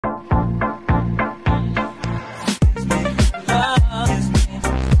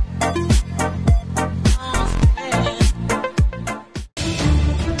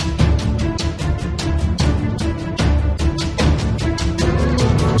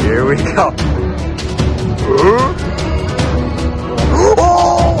we go.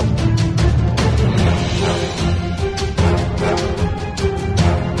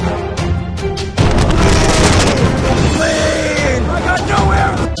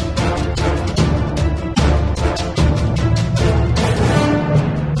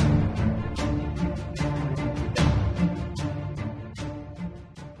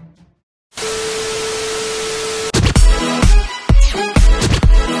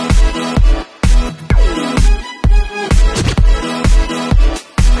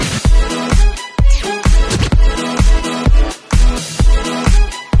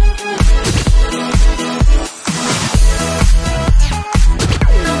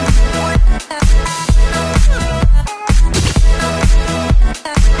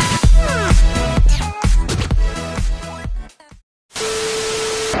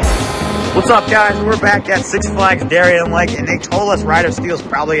 What's up, guys? We're back at Six Flags Darien Lake, and they told us Rider Steel's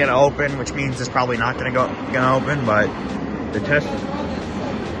probably gonna open, which means it's probably not gonna open, but the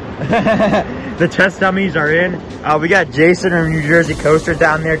test dummies are in. We got Jason from New Jersey Coaster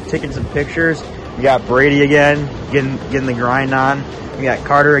down there taking some pictures. We got Brady again, getting the grind on. We got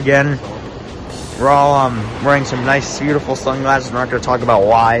Carter again. We're all wearing some nice, beautiful sunglasses. We're not gonna talk about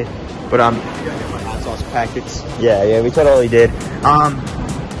why, but You gotta get my hot sauce packets. yeah, we totally did.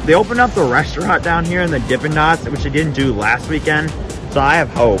 They opened up the restaurant down here in the Dippin' Dots, which they didn't do last weekend, so I have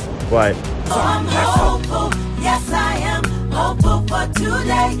hope, but I'm hopeful, yes I am hopeful for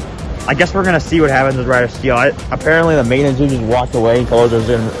today. I guess we're gonna see what happens with Rider Steel. Apparently the maintenance dude just walked away and told us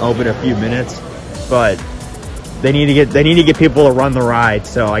it was gonna open in a few minutes, but they need to get people to run the ride,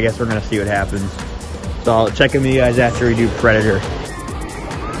 so I guess we're gonna see what happens. So I'll check in with you guys after we do Predator.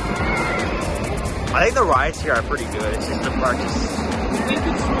 I think the rides here are pretty good. It's just the park is... Yeah.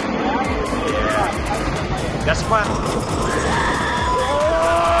 That's why.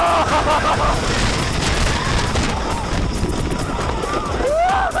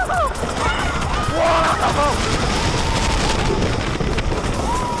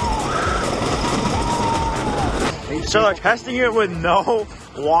 So they're testing it with no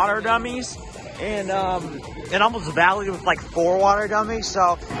water dummies, and almost valley with like 4 water dummies.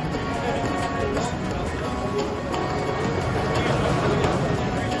 So.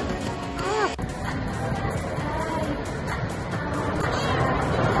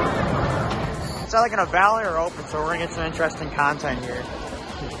 It's not like in a valley or open, so we're gonna get some interesting content here.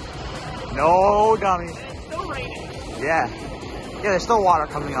 No dummies. It's still raining. Yeah, there's still water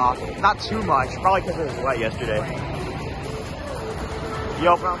coming off. Not too much, probably because it was wet yesterday. You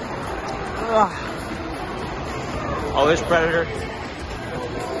open them? Oh, there's Predator.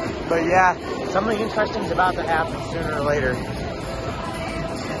 But yeah, something interesting is about to happen sooner or later.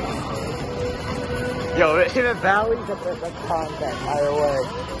 Yo, in a valley, that's contact either way.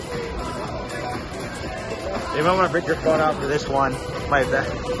 You might want to break your phone out for this one. My bad.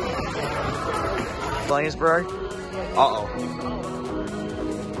 Williamsburg. Uh-oh.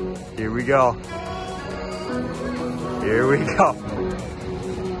 Here we go. Here we go.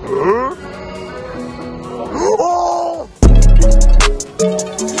 Oh!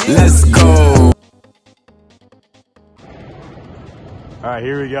 Let's go. All right,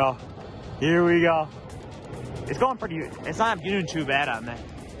 here we go. Here we go. It's going pretty. It's not doing too bad on me.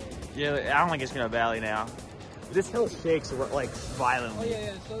 Yeah, I don't think it's gonna valley now. This hill shakes like violently. Oh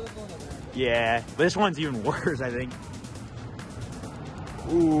yeah, so this one over there. Yeah, but this one's even worse, I think.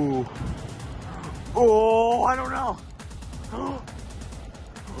 Ooh. Oh, I don't know.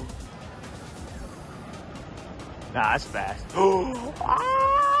 Nah, that's fast.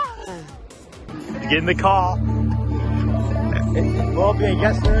 Get in the car. It will be a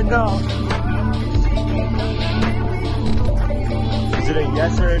yes or a no. Is it a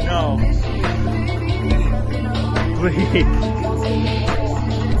yes or a no? Please.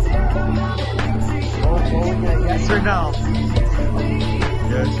 Oh, yeah, yes or no?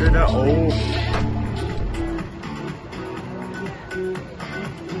 Yes or no? Oh.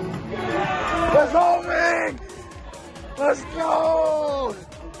 Let's go, Ming! Let's go!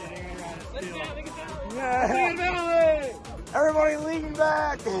 Yeah. Everybody lean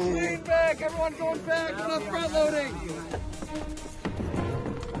back! Lean back, everyone going back, we're not front loading.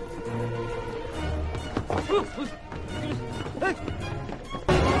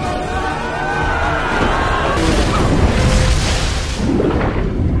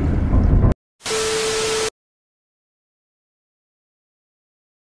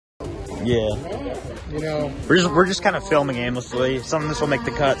 Yeah. You know, We're just kind of filming aimlessly. Some of this will make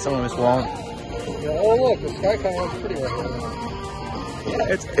the cut, some of this won't. yeah, oh look, the sky kind of looks pretty right now.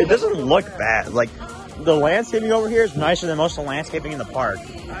 It doesn't look bad. Like the landscaping over here is nicer than most of the landscaping in the park.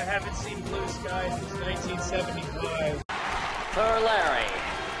 I haven't seen blue skies since 1975. For Larry.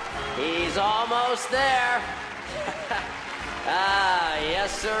 He's almost there. Ah,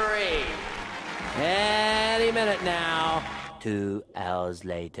 yes, sirree. Any minute now. 2 hours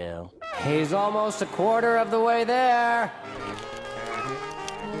later. He's almost a quarter of the way there.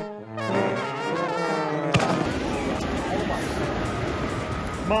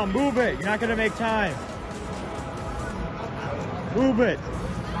 Come on, move it. You're not going to make time. Move it.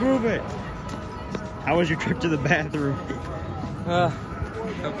 Move it. How was your trip to the bathroom?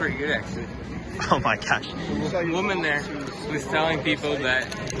 Felt pretty good, actually. Oh my gosh. The woman there was telling people that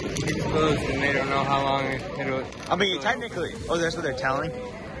it's closed and they don't know how long it'll... I mean, technically... Oh, that's what they're telling?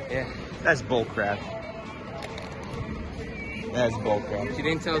 Yeah. That's bullcrap. That's bullcrap. She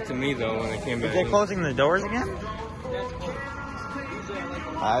didn't tell it to me, though, when I came back. Are they closing the doors again?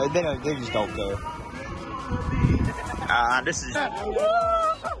 They just don't care. This is...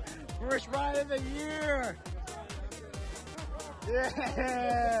 First ride of the year!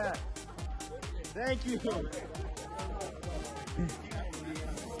 Yeah! Thank you!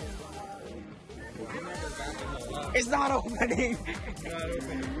 It's not opening!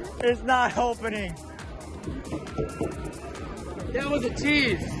 It's not opening! That was a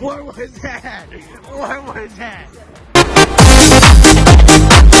tease! What was that? What was that?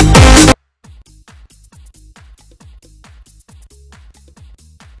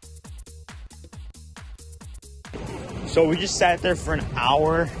 So we just sat there for an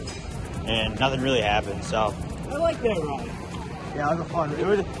hour and nothing really happened, so. I like that ride. Yeah, it was fun. It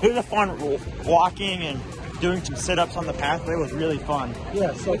was a fun walking and doing some sit-ups on the pathway. It was really fun.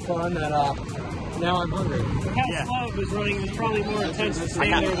 Yeah, so fun that now I'm hungry. The past love was running was probably more intense than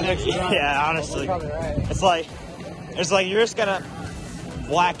staying there the next drive. Yeah, honestly. Probably right. It's like you're just gonna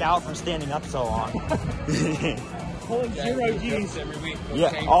black out from standing up so long. Pulling 0 G's. Every week.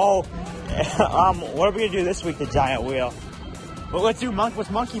 Yeah. Oh. What are we gonna do this week? The giant wheel. Well, let's do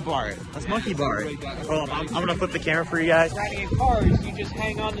monkey bar it. Let's monkey bar it. Hold on, I'm gonna flip the camera for you guys. Riding in cars, you just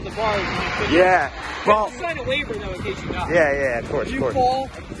hang on to the bars. And you couldn't- Yeah. You Well. have to sign a waiver though in case you die. Yeah. Of course. If Of you course. fall,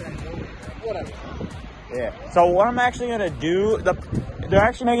 whatever. Yeah. So what I'm actually gonna do, they're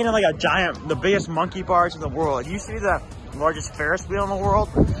actually making it like the biggest monkey bars in the world. It used to be the largest Ferris wheel in the world,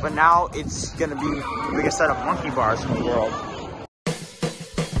 but now it's gonna be the biggest set of monkey bars in the world.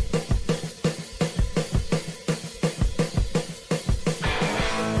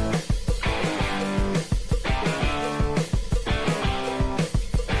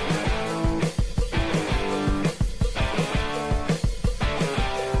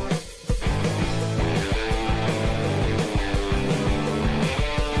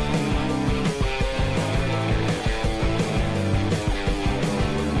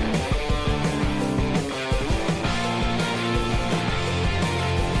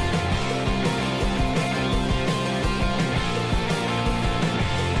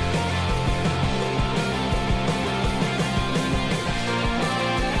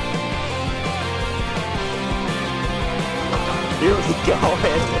 Here we go.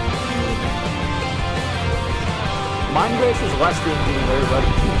 Mind Grace is less than getting everybody.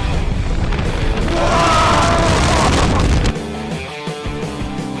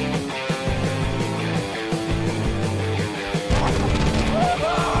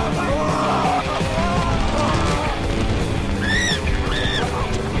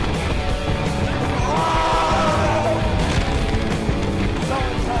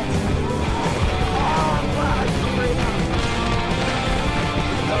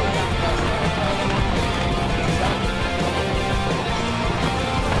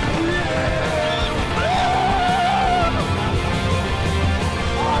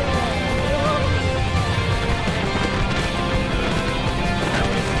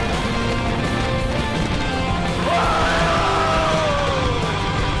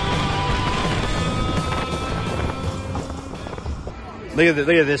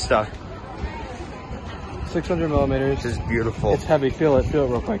 Look at this stuff. 600 millimeters. This is beautiful. It's heavy. Feel it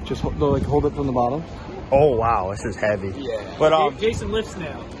real quick. Just hold it from the bottom. Oh wow, this is heavy. Yeah. But Jason lifts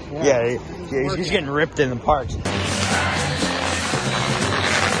now. yeah, he's getting ripped in the parks.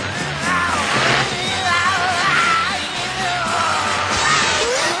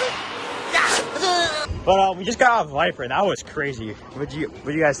 But we just got off Viper. That was crazy. What you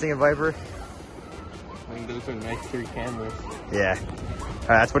guys think of Viper? I think those are nice 3 cameras. Yeah.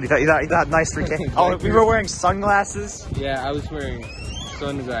 That's what he thought. You thought nice 3K. Oh, we were wearing sunglasses. Yeah, I was wearing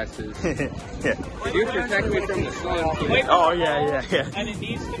sunglasses. Yeah. They do protect me from the sun. Oh yeah. And it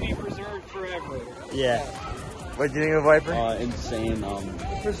needs to be preserved forever. Yeah. What do you think of Viper? Insane.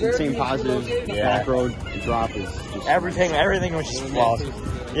 Insane positive. Back road drop is just Everything was just flawless.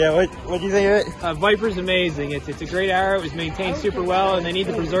 Yeah, what do you think of it? Viper's amazing. It's a great arrow. It was maintained super well, and they need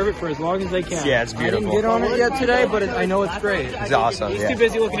to preserve it for as long as they can. Yeah, it's beautiful. I didn't get on it yet today, but I know it's great. It's awesome. He's Yeah. too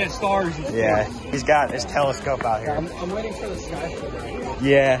busy looking at stars. Yeah, he's got his telescope out here. I'm waiting for the sky for that.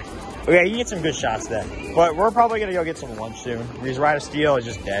 Yeah. Okay, you can get some good shots then. But we're probably gonna go get some lunch soon. Because Ride of Steel is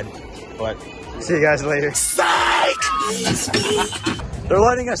just dead. But see you guys later. Psych! They're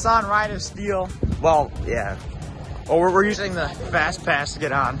letting us on Ride of Steel. Well, yeah. Oh, we're using the fast pass to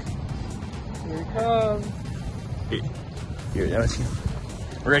get on. Here he comes. Here, that was,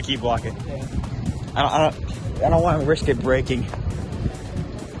 we're gonna keep walking. I don't want to risk it breaking.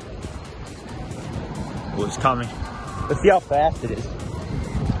 Oh, it's coming. Let's see how fast it is.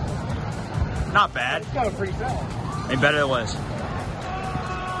 Not bad. It's going pretty fast. Ain't better than it was.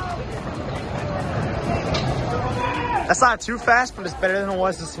 That's not too fast, but it's better than it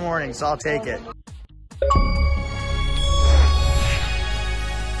was this morning, so I'll take it.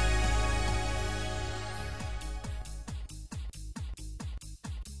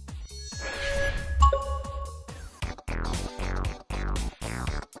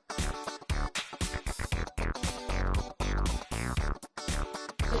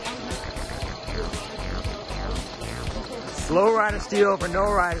 Slow Ride of Steel for no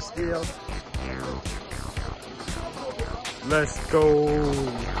Ride of Steel. Let's go.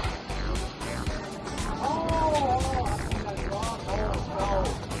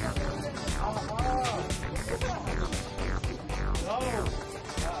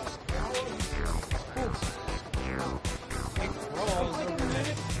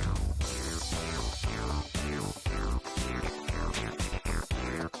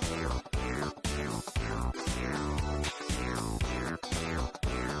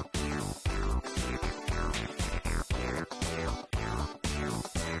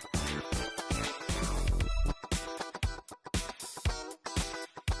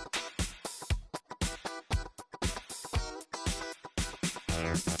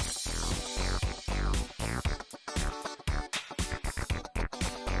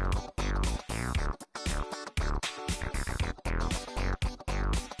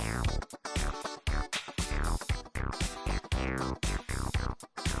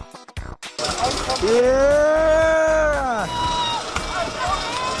 Yeah!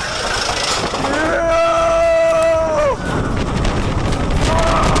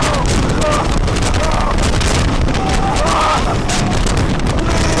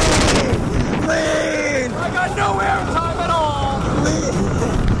 Lean! I got no airtime at all!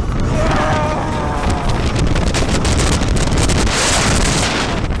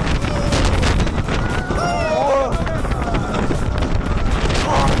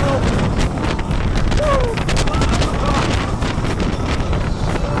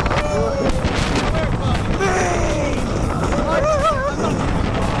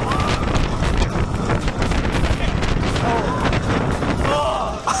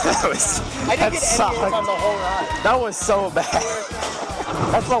 That was so bad.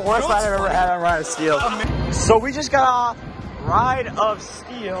 That's the worst ride I've ever had on Ride of Steel. So we just got off Ride of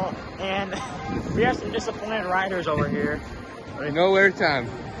Steel, and we have some disappointed riders over here. No airtime.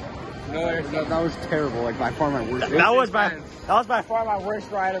 No airtime. That was terrible. Like by far my worst. That was by far my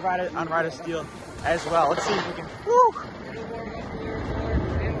worst ride on Ride of Steel as well. Let's see if we can. Woo!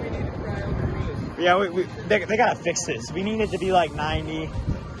 Yeah, they gotta fix this. We need it to be like 90,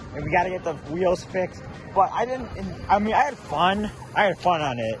 and we gotta get the wheels fixed. But I had fun. I had fun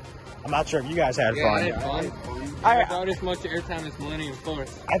on it. I'm not sure if you guys had fun. I had fun. About as much airtime as Millennium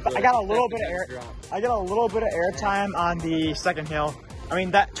Force. I got a little bit of air. I got a little bit of airtime on the second hill. I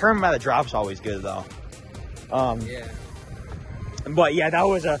mean, that turn by the drop's always good though. Yeah. But yeah, that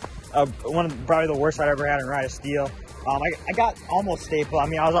was one of probably the worst I've ever had in Ride of Steel. I got almost staple. I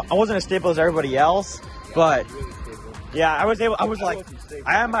mean, I wasn't as staple as everybody else, but yeah, I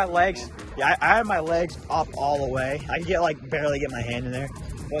had my legs. Yeah, I had my legs up all the way. I could barely get my hand in there.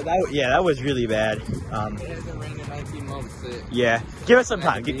 But that was really bad. It hasn't rained in 19 months. Yeah, give us some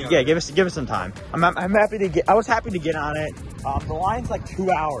time. Give us some time. I'm happy to get. I was happy to get on it. The line's like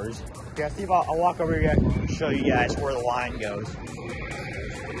 2 hours. Okay, see if I'll walk over here and show you guys where the line goes.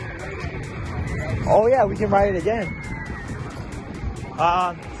 Oh yeah, we can ride it again.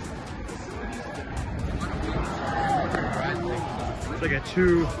 It's like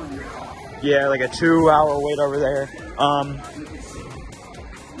a 2 hour wait over there.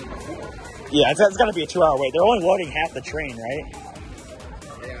 Yeah, it's gonna be a 2 hour wait. They're only loading half the train, right?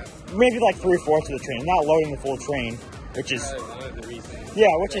 Yeah. Maybe like 3/4 of the train. I'm not loading the full train. which is one of the reasons. yeah,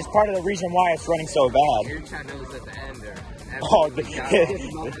 which is part of the reason why it's running so bad. Your channel is at the end there. Oh,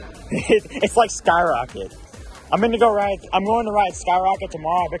 it's like Skyrocket. I'm going to ride Skyrocket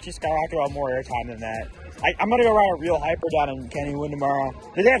tomorrow. I bet you Skyrocket will have more airtime than that. I'm going to go ride a real hyper down in Kennywood tomorrow.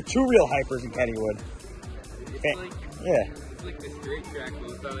 They have 2 real hypers in Kennywood. It's like the straight track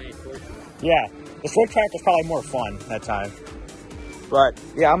without any forces. Yeah, the straight track was probably more fun that time. But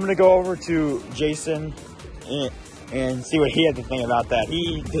yeah, I'm going to go over to Jason and see what he had to think about that.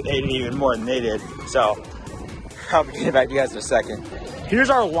 He hated it even more than they did. So I'll get back to you guys in a second. Here's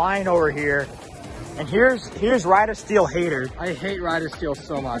our line over here. And here's Ride of Steel hater. I hate Ride of Steel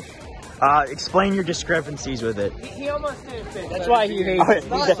so much. Explain your discrepancies with it. He almost didn't fit. That's why he hates it.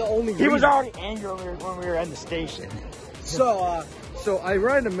 That's the only He was reason. already angry when we were in the station. So I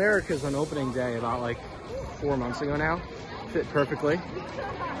ride America's on opening day about like 4 months ago now. Fit perfectly.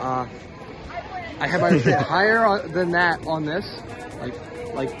 I have my fit higher than that on this.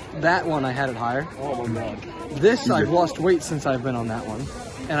 Like that one I had it higher. Oh my god. This I've lost weight since I've been on that one.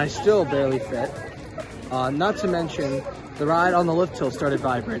 And I still barely fit. Not to mention the ride on the lift hill started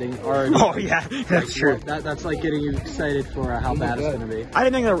vibrating already. Oh yeah, that's true. That's like getting you excited for how bad it's going to be. I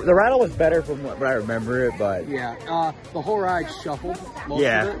didn't think the rattle was better from what I remember it, but Yeah, the whole ride shuffled most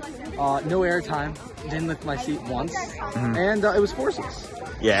of it. No airtime, didn't lift my seat once, and it was forceless.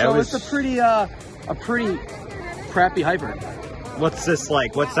 yeah, So it was. it's a pretty crappy hyper. What's this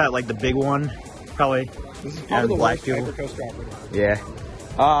like? What's that like? The big one, probably. This is probably the black worst hyper coaster ever. Yeah.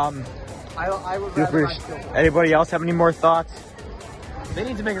 I would rather not kill one. Anybody else have any more thoughts? They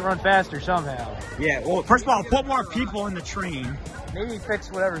need to make it run faster somehow. Yeah. Well, first of all, put more people in the train. Maybe fix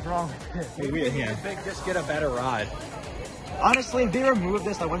whatever's wrong with it. Yeah. Just get a better ride. Honestly, if they removed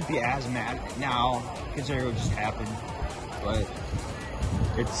this, I wouldn't be as mad now, considering it just happened. But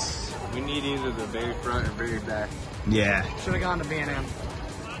it's We need either the very front or very back. yeah. Should have gone to B&M.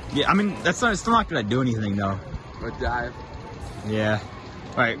 Yeah. I mean, it's still not gonna do anything though. Or dive. Yeah.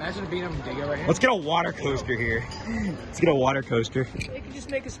 All right. Imagine being able to dig right here. Let's get a water coaster here. Let's get a water coaster. They can just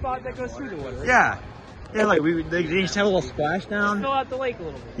make a spot that goes through the water. Yeah. Yeah, like they just have a little splash down. Fill out the lake a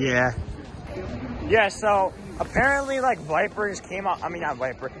little bit. Yeah. Yeah, so apparently like Viper just came out, I mean not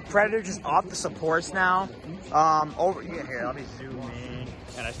Viper, Predator just off the supports now. Over here, let me zoom in.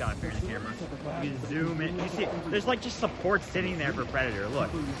 And I just got my finger in the camera. You zoom in. You see, there's like just support sitting there for Predator. Look.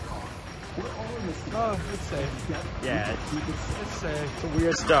 Oh, it's safe. Yeah, It's safe. it's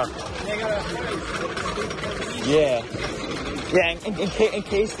weird stuff. Yeah. Yeah, in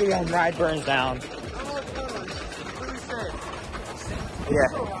case the ride burns down. Yeah.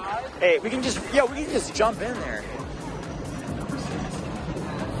 Hey, we can just jump in there.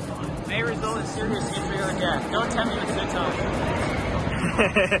 May result in serious injury or death. Don't tempt me with sit time.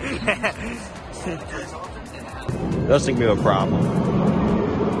 Those things be a problem.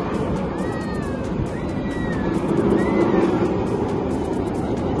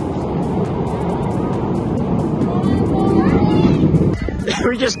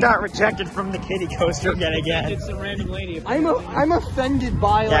 We just got rejected from the kiddie coaster yet again. It's a random lady. I'm offended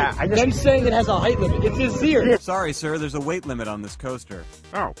by them saying it has a height limit. It's a zero. Sorry, sir, there's a weight limit on this coaster.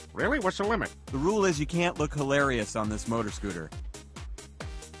 Oh, really? What's the limit? The rule is you can't look hilarious on this motor scooter.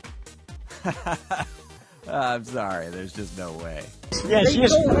 I'm sorry, there's just no way. Yeah, she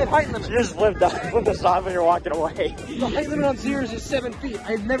just lived us off when you're walking away. The height limit on Zeros is 7 feet.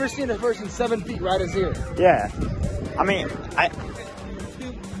 I've never seen a person 7 feet ride a zero. Yeah. I mean,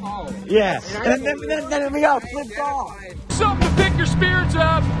 yeah. And then we got flipped off. Something to pick your spirits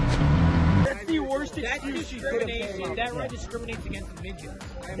up. That's the worst excuse you could have. That ride discriminates against midgets.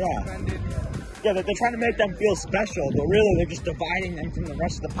 Yeah. Yeah, they're trying to make them feel special, but really they're just dividing them from the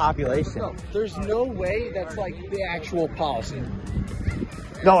rest of the population. No, there's no way that's like the actual policy.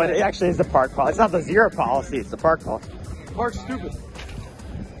 No, it actually is the park policy. It's not the zero policy, it's the park policy. Park's stupid.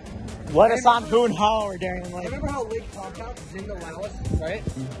 Let us on Boone Hollow or Darien Lake. Remember how Lake Compound didn't allow us, right?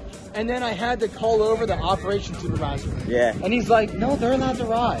 And then I had to call over the operations supervisor. Yeah. And he's like, no, they're allowed to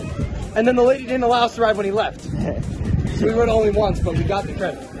ride. And then the lady didn't allow us to ride when he left. So we went only once, but we got the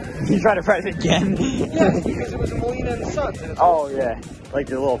credit. You try to ride it again? Yes, because it was a Molina and the Sons. And Oh, yeah. Like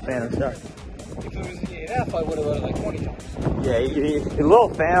the little Phantom Star. if it was an EAF, I would have rode it like 20 times. Yeah, the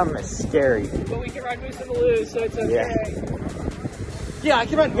little Phantom is scary. But we can ride Moose in the Loo, so it's okay. Yeah. Yeah, I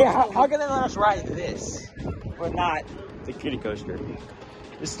can ride. Yeah, how can they let us ride this, but not the kiddie coaster?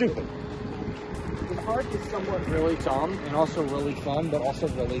 It's stupid. The park is somewhat really dumb and also really fun, but also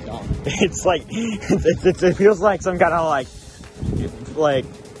really dumb. It's like, it feels like some kind of like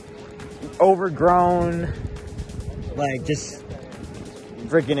overgrown, like just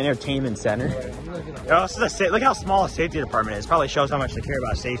freaking entertainment center. Oh, look how small a safety department is. Probably shows how much they care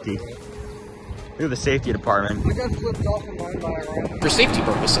about safety. Look at the safety department. I got flipped off in mine by a rhino. For safety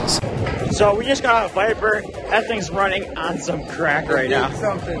purposes. So we just got out of Viper. That thing's running on some crack right now.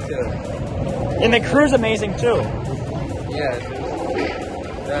 Something too. And the crew's amazing too. Yeah.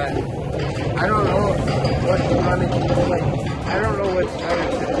 I don't know what's running. I don't know what's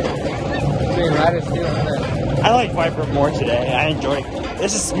running. I like Viper more today. I enjoy it.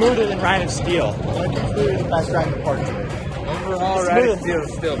 This is smoother than Ride and Steel. The best riding part today. Overall, Ride and Steel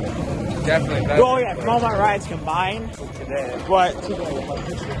is still definitely better. Oh yeah, from all my rides combined. Today. But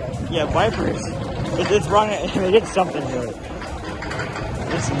yeah, Vipers. It's running. They did something to it.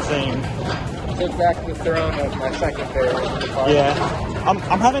 It's insane. Took back the throne of my second favorite car. Yeah. I'm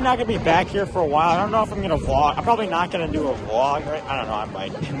probably not gonna be back here for a while. I don't know if I'm gonna vlog. I'm probably not gonna do a vlog, right? I don't know. I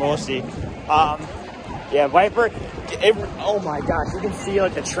might. We'll see. Yeah, Viper. Oh my gosh, you can see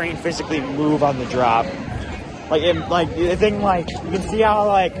like the train physically move on the drop. The thing, like you can see how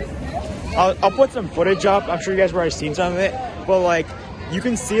like I'll put some footage up. I'm sure you guys have already seen some of it, but like you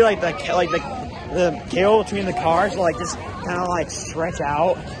can see like the cable between the cars like just kind of like stretch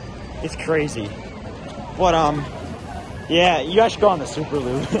out. It's crazy. But yeah, you guys should go on the Super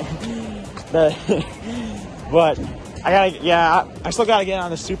Loop. But I still gotta get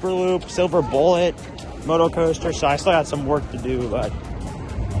on the Super Loop, Silver Bullet, Moto Coaster, so I still got some work to do, but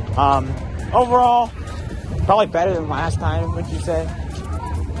overall, probably better than last time, would you say?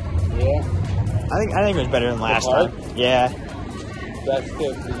 Yeah. I think it was better than last time. Yeah. That's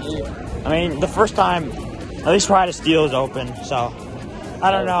good for you. I mean, the first time, at least Ride of Steel is open, so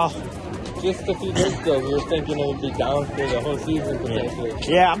I don't know. Just a few days ago, we were thinking it would be down for the whole season potentially.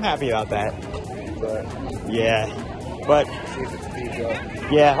 Yeah, I'm happy about that. But yeah, but see if it speeds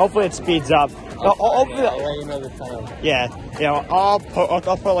up. Yeah, hopefully it speeds up. I'll let you know the time. Yeah, I'll put like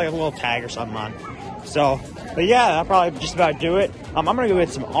a little tag or something on. So, but yeah, that'll probably just about do it. I'm gonna go get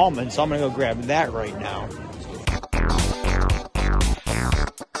some almonds, so I'm gonna go grab that right now.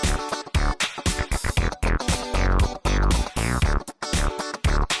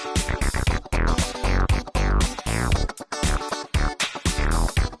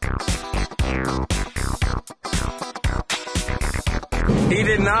 He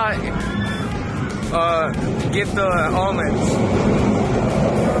did not get the almonds.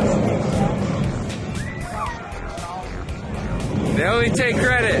 They only take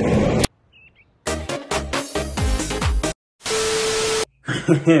credit.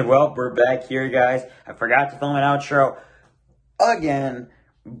 Well, we're back here, guys. I forgot to film an outro again,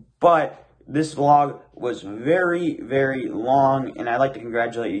 but this vlog was very, very long, and I'd like to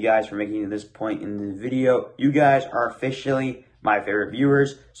congratulate you guys for making it to this point in the video. You guys are officially my favorite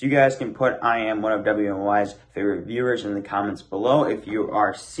viewers, so you guys can put I am one of WNY's favorite viewers in the comments below if you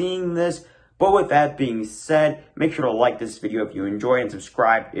are seeing this. But with that being said, make sure to like this video if you enjoy and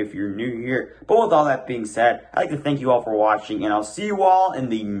subscribe if you're new here. But with all that being said, I'd like to thank you all for watching, and I'll see you all in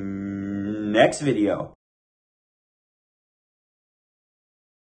the next video.